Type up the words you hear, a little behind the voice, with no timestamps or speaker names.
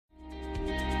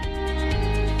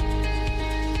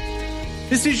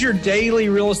This is your daily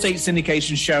real estate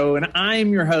syndication show, and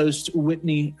I'm your host,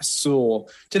 Whitney Sewell.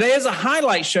 Today is a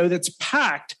highlight show that's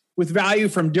packed with value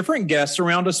from different guests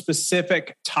around a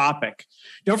specific topic.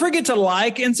 Don't forget to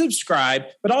like and subscribe,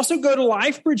 but also go to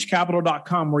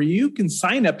lifebridgecapital.com where you can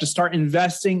sign up to start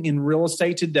investing in real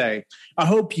estate today. I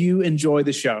hope you enjoy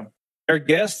the show. Our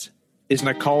guest is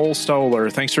Nicole Stohler.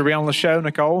 Thanks for being on the show,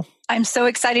 Nicole. I'm so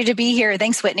excited to be here.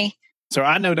 Thanks, Whitney. So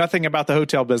I know nothing about the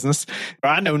hotel business.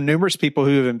 I know numerous people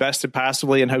who have invested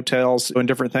passively in hotels and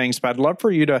different things, but I'd love for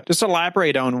you to just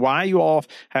elaborate on why you all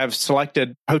have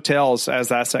selected hotels as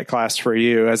the asset class for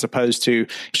you, as opposed to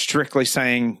strictly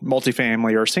saying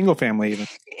multifamily or single family even.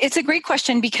 It's a great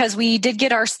question because we did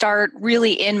get our start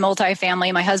really in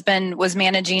multifamily. My husband was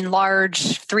managing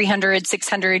large 300,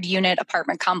 600 unit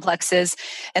apartment complexes.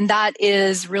 And that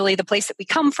is really the place that we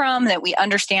come from, that we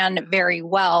understand very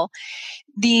well.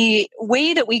 The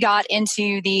way that we got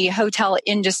into the hotel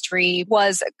industry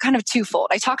was kind of twofold.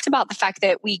 I talked about the fact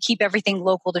that we keep everything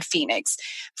local to Phoenix.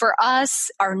 For us,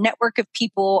 our network of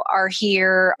people are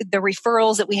here. The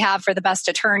referrals that we have for the best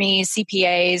attorneys,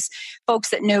 CPAs,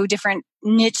 folks that know different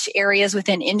niche areas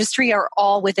within industry are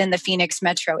all within the Phoenix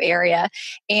metro area.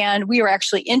 And we were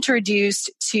actually introduced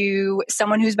to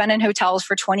someone who's been in hotels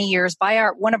for 20 years by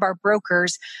one of our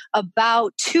brokers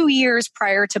about 2 years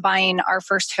prior to buying our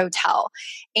first hotel.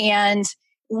 And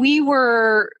we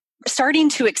were starting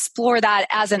to explore that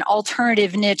as an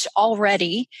alternative niche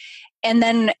already. And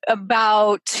then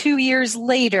about 2 years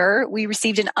later, we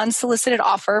received an unsolicited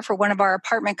offer for one of our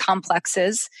apartment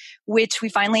complexes, which we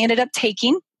finally ended up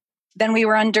taking. Then we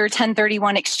were under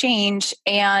 1031 exchange,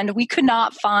 and we could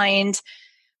not find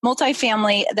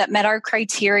multifamily that met our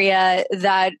criteria,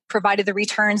 that provided the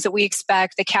returns that we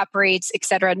expect, the cap rates, et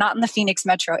cetera, not in the Phoenix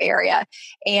metro area.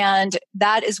 And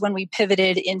that is when we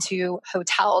pivoted into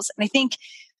hotels. And I think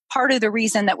part of the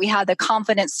reason that we had the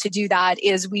confidence to do that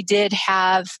is we did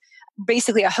have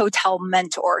basically a hotel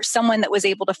mentor, someone that was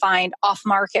able to find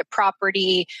off-market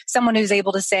property, someone who's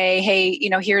able to say, hey,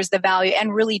 here's the value,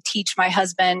 and really teach my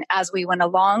husband as we went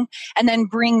along, and then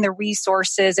bring the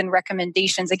resources and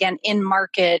recommendations, again, in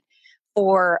market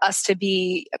for us to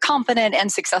be confident and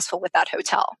successful with that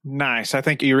hotel. Nice. I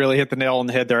think you really hit the nail on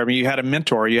the head there. I mean, you had a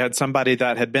mentor, you had somebody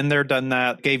that had been there, done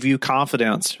that, gave you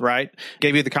confidence, right?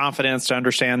 Gave you the confidence to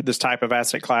understand this type of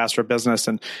asset class or business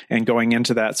and going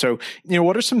into that. So,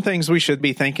 what are some things we should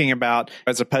be thinking about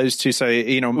as opposed to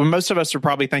say, most of us are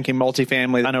probably thinking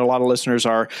multifamily. I know a lot of listeners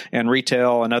are, and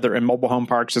retail and other and mobile home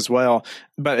parks as well.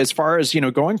 But as far as,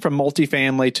 going from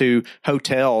multifamily to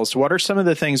hotels, what are some of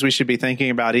the things we should be thinking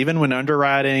about, even when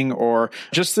underwriting or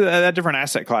just a different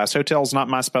asset class? Hotel's not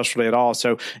my specialty at all.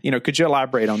 So, could you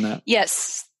elaborate on that?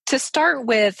 Yes. To start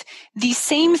with, the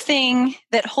same thing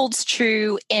that holds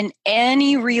true in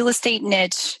any real estate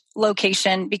niche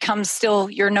location becomes still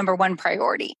your number one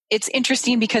priority. It's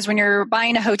interesting because when you're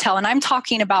buying a hotel, and I'm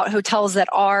talking about hotels that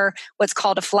are what's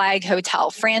called a flag hotel,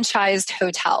 franchised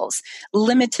hotels,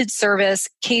 limited service,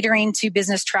 catering to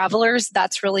business travelers,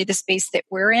 that's really the space that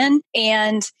we're in.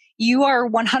 And you are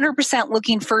 100%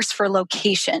 looking first for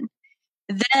location.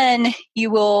 Then you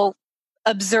will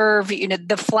observe,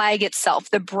 the flag itself,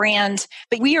 the brand.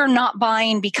 But we are not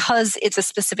buying because it's a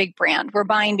specific brand. We're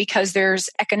buying because there's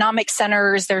economic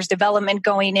centers, there's development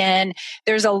going in,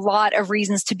 there's a lot of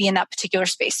reasons to be in that particular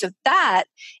space. So that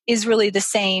is really the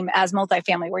same as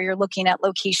multifamily, where you're looking at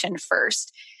location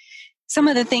first. Some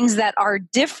of the things that are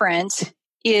different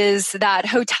is that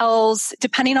hotels,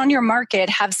 depending on your market,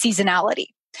 have seasonality.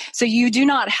 So you do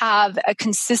not have a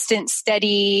consistent,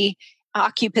 steady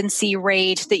occupancy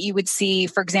rate that you would see,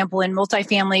 for example, in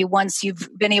multifamily once you've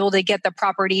been able to get the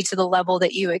property to the level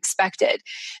that you expected.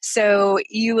 So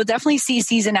you will definitely see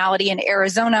seasonality in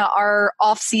Arizona. Our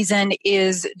off season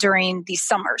is during the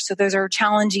summer. So those are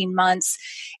challenging months.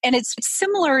 And it's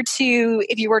similar to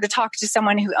if you were to talk to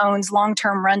someone who owns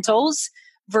long-term rentals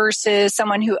versus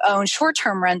someone who owns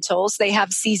short-term rentals. They have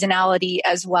seasonality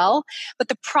as well, but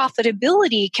the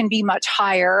profitability can be much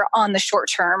higher on the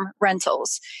short-term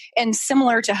rentals. And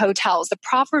similar to hotels, the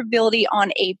profitability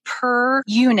on a per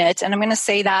unit, and I'm going to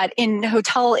say that in the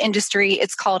hotel industry,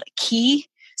 it's called a key.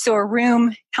 So a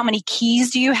room, how many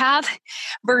keys do you have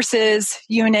versus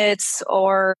units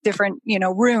or different,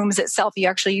 rooms itself, you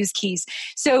actually use keys.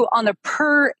 So on the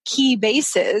per key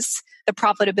basis, the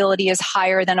profitability is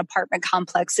higher than apartment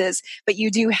complexes, but you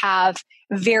do have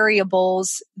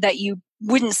variables that you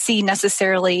wouldn't see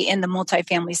necessarily in the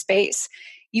multifamily space.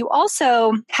 You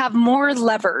also have more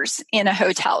levers in a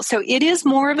hotel. So it is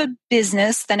more of a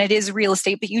business than it is real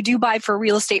estate, but you do buy for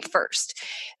real estate first.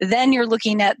 Then you're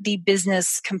looking at the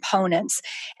business components.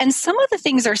 And some of the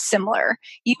things are similar.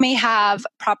 You may have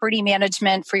property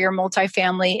management for your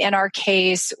multifamily. In our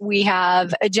case, we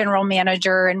have a general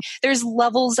manager, and there's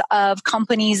levels of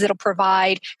companies that'll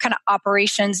provide kind of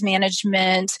operations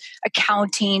management,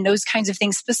 accounting, those kinds of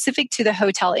things specific to the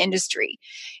hotel industry.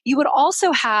 You would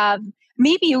also have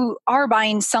maybe you are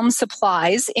buying some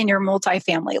supplies in your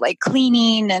multifamily, like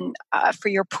cleaning and for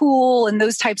your pool and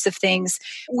those types of things.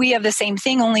 We have the same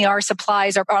thing, only our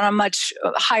supplies are on a much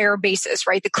higher basis,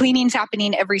 right? The cleaning's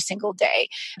happening every single day.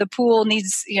 The pool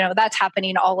needs, that's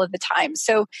happening all of the time.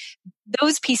 So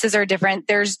those pieces are different.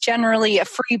 There's generally a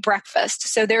free breakfast.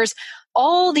 So there's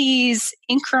all these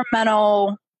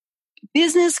incremental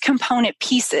business component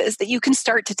pieces that you can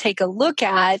start to take a look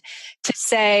at to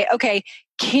say, okay,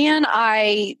 can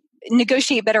I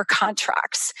negotiate better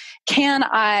contracts? Can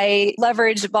I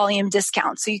leverage volume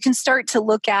discounts? So you can start to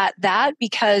look at that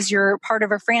because you're part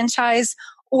of a franchise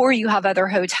or you have other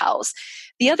hotels.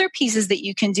 The other pieces that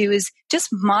you can do is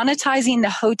just monetizing the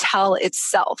hotel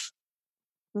itself.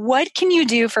 What can you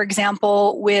do, for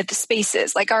example, with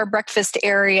spaces? Like our breakfast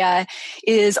area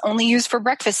is only used for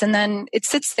breakfast and then it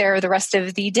sits there the rest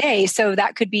of the day. So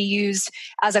that could be used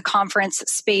as a conference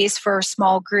space for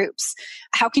small groups.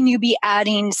 How can you be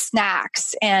adding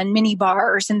snacks and mini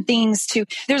bars and things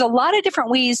there's a lot of different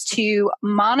ways to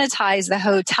monetize the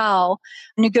hotel,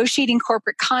 negotiating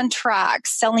corporate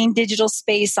contracts, selling digital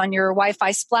space on your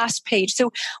Wi-Fi splash page.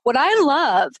 So what I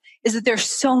love is that there's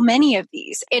so many of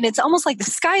these, and it's almost like the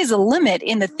sky is the limit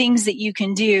in the things that you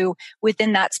can do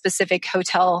within that specific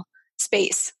hotel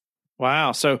space.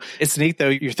 Wow. So it's neat though.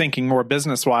 You're thinking more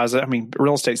business wise. I mean,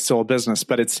 real estate's still a business,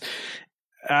 but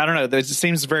I don't know. It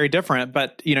seems very different,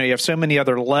 but you have so many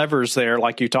other levers there,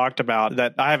 like you talked about,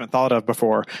 that I haven't thought of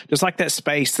before. Just like that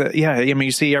space that,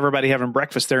 you see everybody having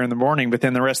breakfast there in the morning, but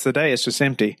then the rest of the day it's just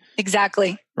empty.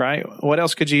 Exactly. Right? What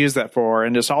else could you use that for?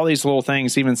 And just all these little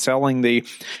things, even selling the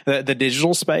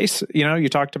digital space, you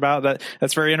talked about that.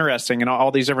 That's very interesting, and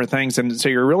all these different things. And so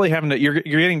you're really you're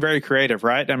getting very creative,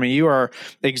 right? I mean, you are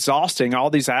exhausting all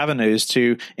these avenues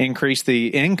to increase the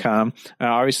income,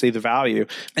 obviously the value.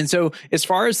 And so as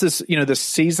far as this, this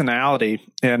seasonality,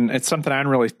 and it's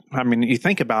something you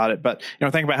think about it, but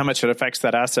think about how much it affects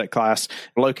that asset class.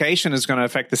 Location is going to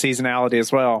affect the seasonality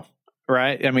as well.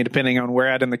 Right. I mean, depending on where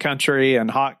at in the country and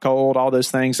hot, cold, all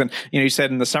those things. And, you said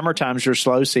in the summer times, your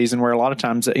slow season, where a lot of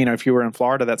times, if you were in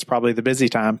Florida, that's probably the busy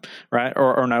time. Right.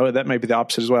 Or no, that may be the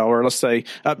opposite as well. Or let's say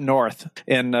up north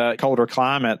in colder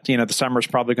climate, the summer is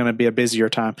probably going to be a busier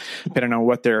time, depending on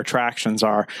what their attractions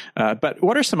are. But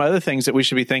what are some other things that we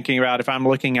should be thinking about if I'm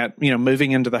looking at,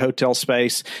 moving into the hotel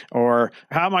space, or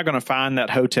how am I going to find that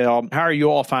hotel? How are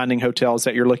you all finding hotels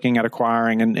that you're looking at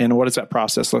acquiring, and what does that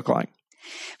process look like?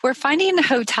 We're finding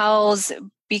hotels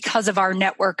because of our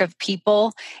network of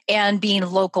people and being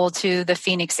local to the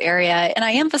Phoenix area. And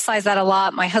I emphasize that a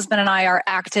lot. My husband and I are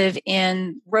active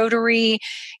in Rotary.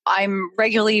 I'm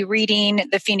regularly reading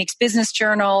the Phoenix Business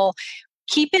Journal.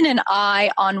 Keeping an eye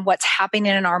on what's happening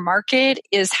in our market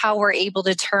is how we're able to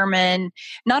determine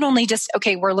not only just,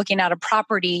 okay, we're looking at a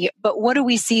property, but what do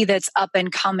we see that's up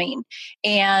and coming?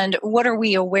 And what are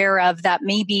we aware of that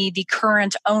maybe the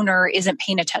current owner isn't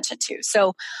paying attention to?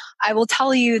 So I will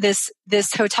tell you this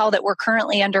hotel that we're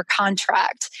currently under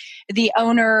contract, the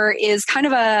owner is kind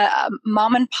of a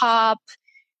mom and pop,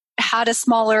 had a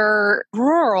smaller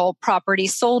rural property,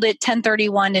 sold it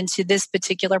 1031 into this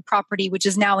particular property, which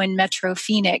is now in Metro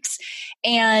Phoenix.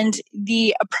 And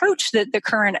the approach that the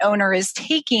current owner is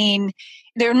taking,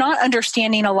 they're not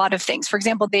understanding a lot of things. For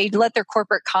example, they let their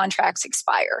corporate contracts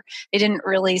expire. They didn't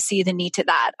really see the need to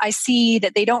that. I see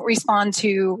that they don't respond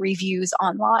to reviews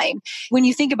online. When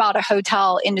you think about a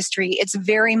hotel industry, it's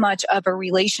very much of a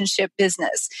relationship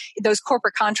business. Those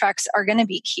corporate contracts are going to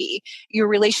be key. Your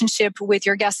relationship with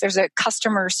your guests, there's a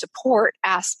customer support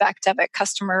aspect of it,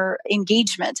 customer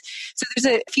engagement. So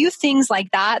there's a few things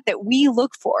like that we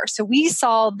look for. So we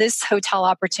saw this hotel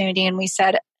opportunity and we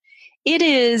said, it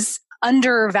is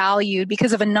undervalued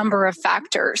because of a number of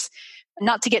factors.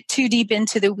 Not to get too deep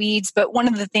into the weeds, but one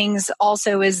of the things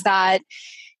also is that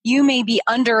you may be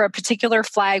under a particular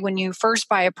flag when you first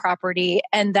buy a property,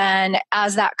 and then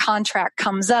as that contract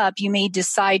comes up, you may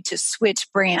decide to switch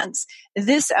brands.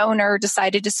 This owner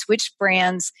decided to switch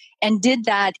brands and did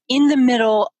that in the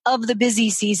middle of the busy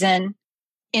season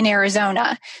in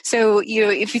Arizona. So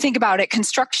if you think about it,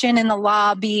 construction in the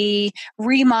lobby,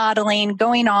 remodeling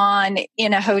going on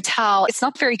in a hotel, it's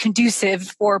not very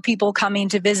conducive for people coming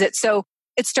to visit. So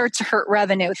it starts to hurt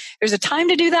revenue. There's a time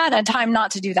to do that and a time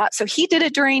not to do that. So he did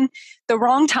it during the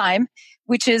wrong time,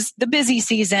 which is the busy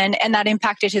season, and that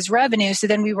impacted his revenue. So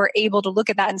then we were able to look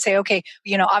at that and say, okay,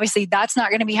 obviously that's not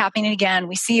going to be happening again.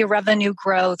 We see a revenue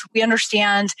growth. We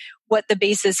understand what the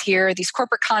base is here. These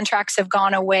corporate contracts have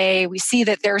gone away. We see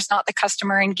that there's not the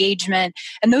customer engagement.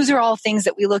 And those are all things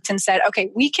that we looked and said, okay,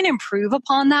 we can improve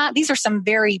upon that. These are some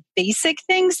very basic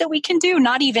things that we can do,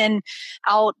 not even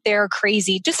out there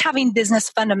crazy, just having business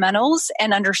fundamentals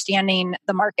and understanding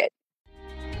the market.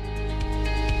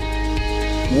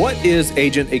 What is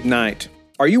Agent Ignite?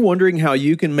 Are you wondering how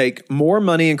you can make more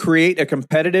money and create a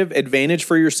competitive advantage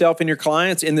for yourself and your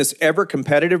clients in this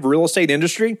ever-competitive real estate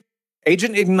industry?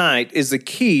 Agent Ignite is the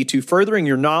key to furthering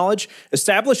your knowledge,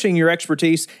 establishing your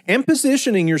expertise, and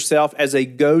positioning yourself as a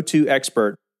go-to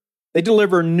expert. They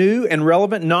deliver new and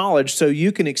relevant knowledge so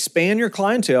you can expand your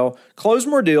clientele, close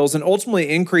more deals, and ultimately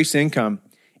increase income.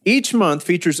 Each month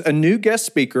features a new guest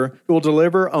speaker who will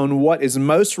deliver on what is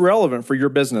most relevant for your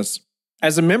business.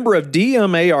 As a member of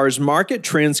DMAR's Market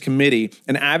Trends Committee,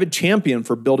 an avid champion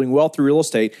for building wealth through real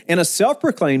estate, and a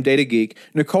self-proclaimed data geek,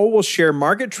 Nicole will share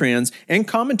market trends and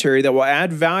commentary that will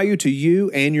add value to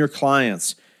you and your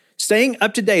clients. Staying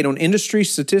up to date on industry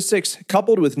statistics,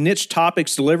 coupled with niche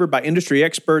topics delivered by industry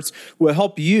experts, will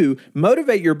help you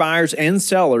motivate your buyers and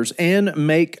sellers and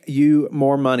make you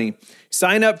more money.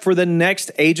 Sign up for the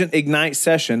next Agent Ignite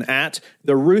session at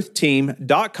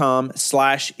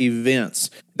theruthteam.com/events.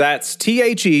 That's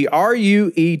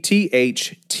THERUETH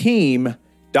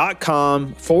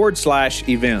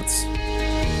team.com/events.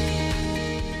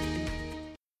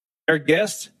 Our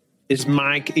guest is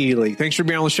Mike Ealy. Thanks for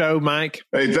being on the show, Mike.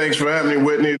 Hey, thanks for having me,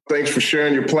 Whitney. Thanks for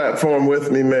sharing your platform with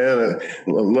me, man. I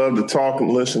love to talk and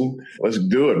listen. Let's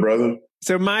do it, brother.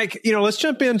 So, Mike, let's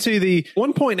jump into the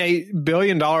 $1.8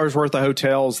 billion worth of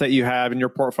hotels that you have in your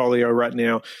portfolio right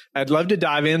now. I'd love to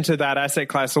dive into that asset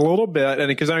class a little bit. And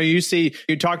because I know you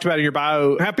talked about in your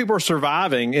bio, how people are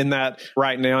surviving in that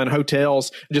right now in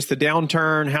hotels, just the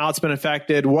downturn, how it's been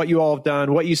affected, what you all have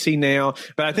done, what you see now.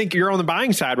 But I think you're on the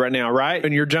buying side right now, right?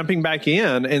 And you're jumping back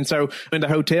in. And so into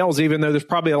hotels, even though there's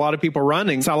probably a lot of people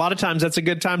running. So a lot of times that's a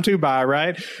good time to buy,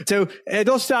 right? So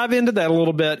let's dive into that a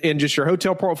little bit in just your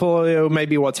hotel portfolio,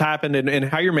 maybe what's happened and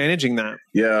how you're managing that.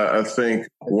 Yeah, I think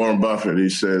Warren Buffett, he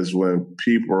says, when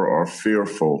people are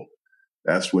fearful,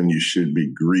 that's when you should be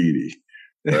greedy,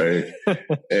 right?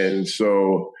 And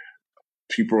so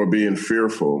people are being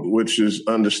fearful, which is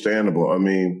understandable. I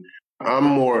mean, I'm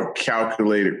more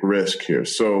calculated risk here.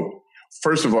 So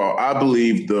first of all, I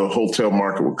believe the hotel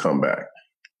market will come back.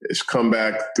 It's come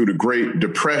back through the Great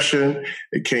Depression.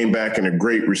 It came back in a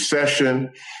Great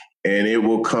Recession. And it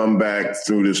will come back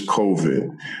through this COVID.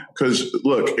 Because,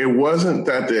 look, it wasn't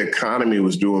that the economy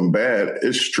was doing bad.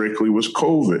 It strictly was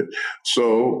COVID.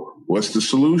 So what's the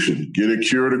solution? Get a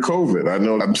cure to COVID. I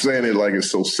know I'm saying it like it's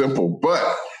so simple, but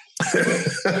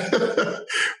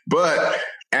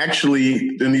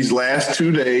actually, in these last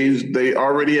 2 days, they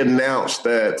already announced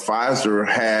that Pfizer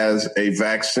has a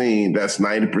vaccine that's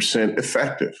 90%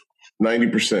 effective.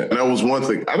 90%. And that was one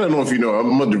thing. I don't know if you know,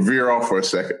 I'm going to veer off for a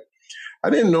second. I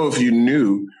didn't know if you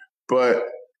knew, but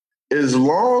as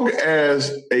long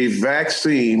as a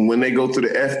vaccine, when they go to the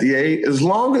FDA, as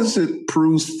long as it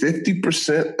proves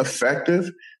 50%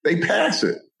 effective, they pass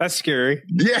it. That's scary.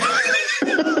 Yeah.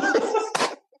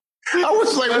 I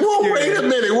was like, whoa, wait a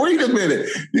minute.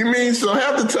 You mean so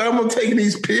half the time I'm taking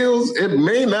these pills, it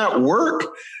may not work?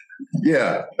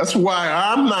 Yeah, that's why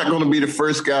I'm not going to be the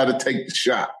first guy to take the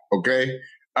shot, okay?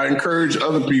 I encourage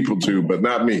other people to, but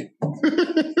not me.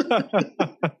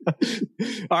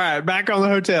 All right, back on the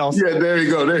hotels. Yeah, there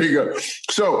you go.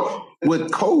 So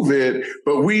with COVID,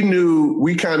 but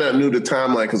we kind of knew the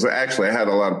timeline because actually I had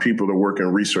a lot of people that work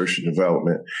in research and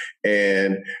development,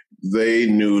 and they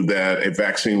knew that a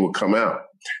vaccine would come out.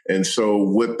 And so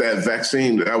with that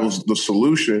vaccine, that was the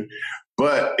solution,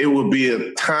 but it would be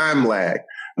a time lag,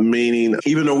 meaning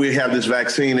even though we have this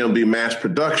vaccine, it'll be mass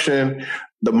production.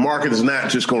 The market is not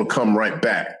just going to come right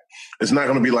back. It's not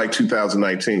going to be like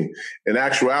 2019. In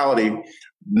actuality,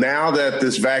 now that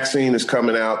this vaccine is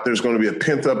coming out, there's going to be a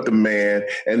pent-up demand,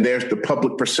 and the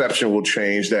public perception will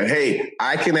change that, hey,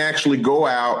 I can actually go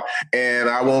out and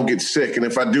I won't get sick. And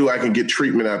if I do, I can get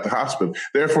treatment at the hospital.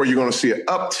 Therefore, you're going to see an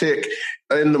uptick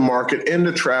in the market, in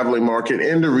the traveling market,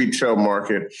 in the retail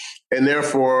market, and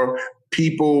therefore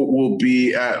people will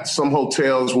be at some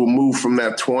hotels will move from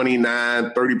that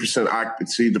 29-30%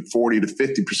 occupancy to 40 to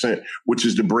 50%, which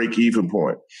is the break-even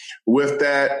point. With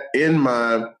that in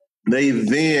mind, they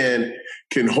then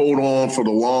can hold on for the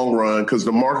long run because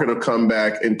the market will come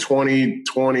back in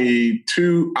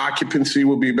 2022. Occupancy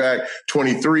will be back.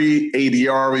 23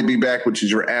 ADR will be back, which is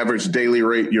your average daily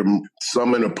rate.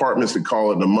 Some in apartments that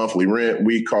call it the monthly rent.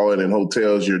 We call it in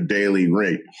hotels your daily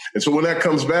rate. And so when that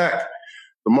comes back,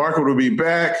 the market will be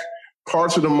back.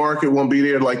 Parts of the market won't be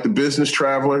there, like the business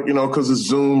traveler, because it's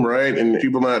Zoom, right? And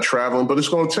people not traveling, but it's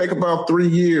going to take about 3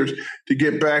 years to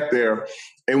get back there.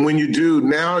 And when you do,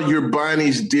 now you're buying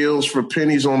these deals for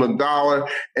pennies on the dollar.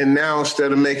 And now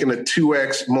instead of making a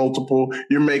 2X multiple,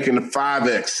 you're making a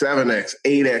 5X, 7X,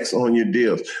 8X on your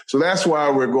deals. So that's why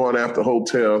we're going after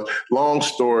hotels. Long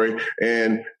story.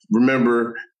 And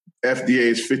remember, FDA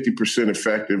is 50%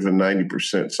 effective and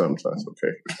 90% sometimes.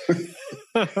 Okay.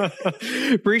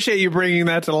 Appreciate you bringing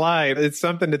that to light. It's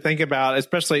something to think about,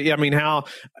 especially, how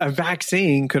a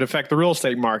vaccine could affect the real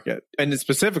estate market and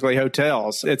specifically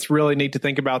hotels. It's really neat to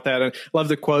think about that. And love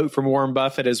the quote from Warren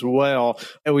Buffett as well.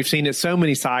 And we've seen it so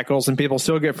many cycles and people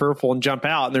still get fearful and jump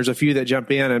out. And there's a few that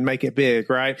jump in and make it big,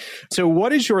 right? So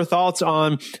what is your thoughts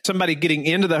on somebody getting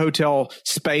into the hotel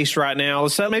space right now?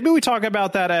 So maybe we talk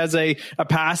about that as a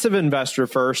passive investor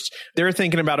first. They're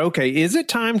thinking about, okay, is it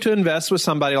time to invest with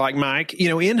somebody like Mike,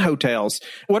 in hotels?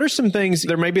 What are some things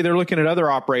they're looking at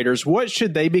other operators? What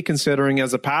should they be considering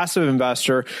as a passive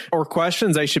investor, or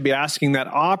questions they should be asking that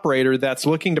operator that's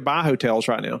looking to buy hotels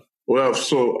right now? Well,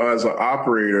 so as an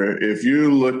operator, if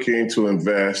you're looking to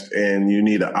invest and you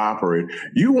need an operator,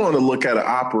 you want to look at an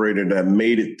operator that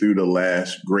made it through the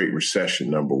last great recession,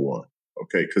 number one.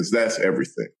 Okay, because that's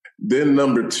everything. Then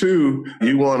number two,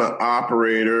 you want an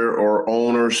operator or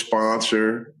owner,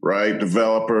 sponsor, right,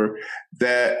 developer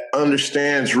that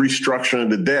understands restructuring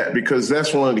the debt, because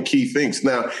that's one of the key things.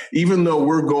 Now, even though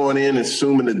we're going in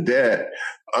assuming the debt,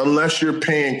 unless you're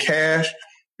paying cash,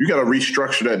 you got to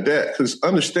restructure that debt. Because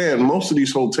understand, most of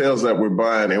these hotels that we're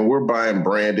buying, and we're buying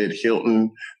branded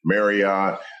Hilton,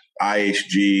 Marriott,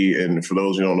 IHG, and for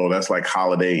those who don't know, that's like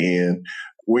Holiday Inn.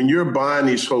 When you're buying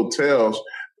these hotels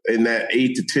in that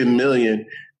 8 to 10 million,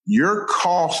 your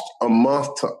cost a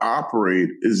month to operate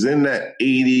is in that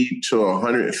 80 to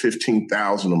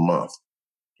 115,000 a month.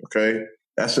 Okay.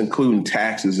 That's including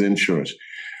taxes, insurance.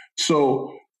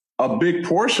 So a big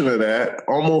portion of that,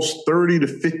 almost 30 to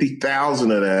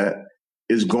 50,000 of that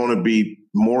is going to be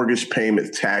mortgage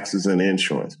payment, taxes, and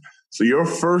insurance. So your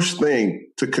first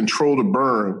thing to control the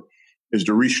burn is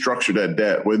to restructure that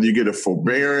debt, whether you get a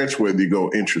forbearance, whether you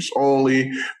go interest only,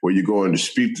 whether you go and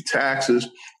dispute the taxes,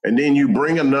 and then you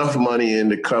bring enough money in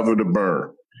to cover the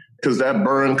burn. Because that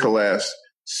burn could last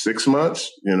 6 months,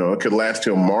 it could last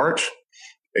till March,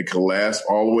 it could last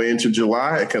all the way into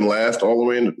July, it can last all the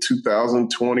way into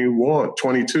 2021,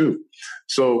 22.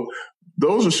 So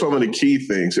those are some of the key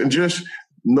things. And just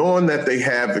knowing that they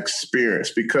have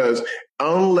experience, because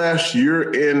unless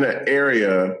you're in the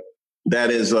area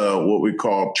that is what we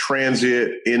call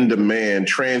transit in demand.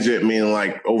 Transit meaning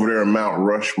like over there in Mount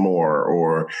Rushmore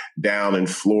or down in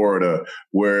Florida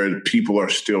where people are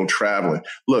still traveling.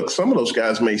 Look, some of those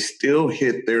guys may still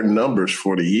hit their numbers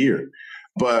for the year,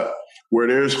 but where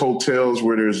there's hotels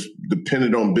where there's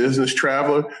dependent on business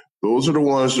traveler, those are the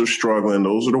ones that are struggling.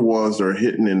 Those are the ones that are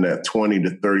hitting in that 20 to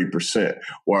 30%,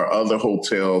 while other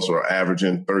hotels are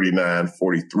averaging 39,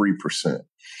 43%.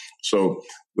 So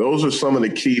those are some of the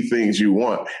key things you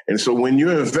want. And so when you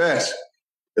invest,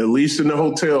 at least in the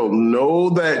hotel, know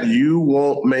that you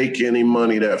won't make any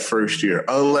money that first year,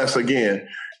 unless, again,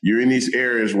 you're in these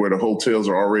areas where the hotels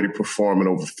are already performing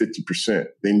over 50%.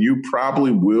 Then you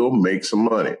probably will make some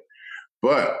money.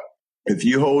 But if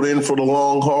you hold in for the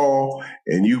long haul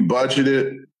and you budget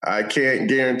it, I can't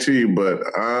guarantee you, but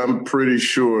I'm pretty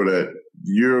sure that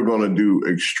you're going to do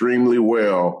extremely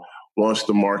well once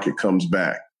the market comes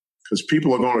back. Because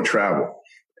people are going to travel,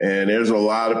 and there's a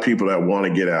lot of people that want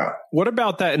to get out. What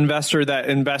about that investor that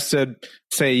invested,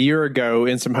 say, a year ago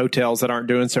in some hotels that aren't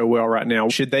doing so well right now?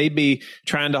 Should they be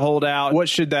trying to hold out? What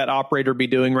should that operator be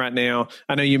doing right now?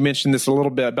 I know you mentioned this a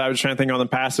little bit, but I was trying to think on the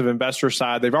passive investor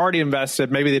side. They've already invested.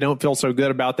 Maybe they don't feel so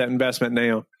good about that investment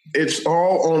now. It's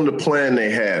all on the plan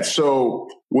they had. So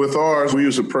with ours, we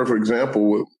use a perfect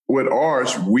example. With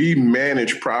ours, we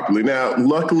manage properly. Now,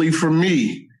 luckily for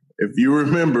me, if you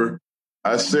remember,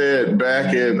 I said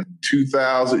back in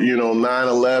 2000,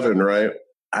 9/11, right?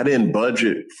 I didn't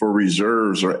budget for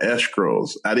reserves or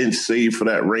escrows. I didn't save for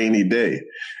that rainy day.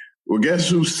 Well, guess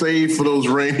who saved for those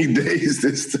rainy days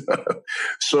this time?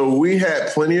 So we had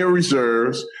plenty of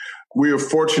reserves. We were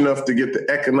fortunate enough to get the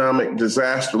economic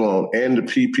disaster loan and the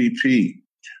PPP,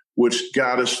 which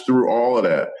got us through all of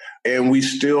that. And we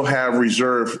still have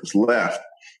reserves left.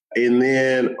 And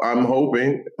then I'm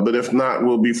hoping, but if not,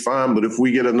 we'll be fine. But if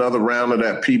we get another round of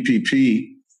that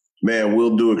PPP, man,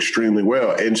 we'll do extremely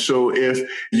well. And so if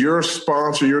your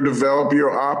sponsor, your developer,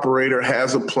 your operator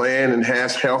has a plan and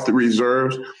has healthy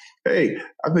reserves, hey,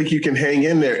 I think you can hang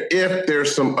in there if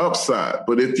there's some upside.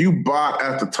 But if you bought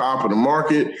at the top of the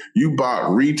market, you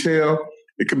bought retail,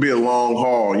 it could be a long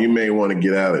haul. You may want to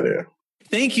get out of there.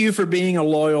 Thank you for being a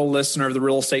loyal listener of the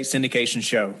Real Estate Syndication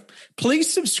Show.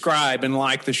 Please subscribe and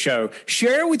like the show.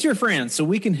 Share it with your friends so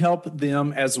we can help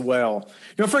them as well.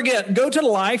 Don't forget, go to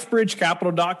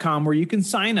lifebridgecapital.com where you can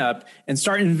sign up and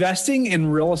start investing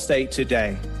in real estate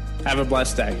today. Have a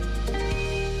blessed day.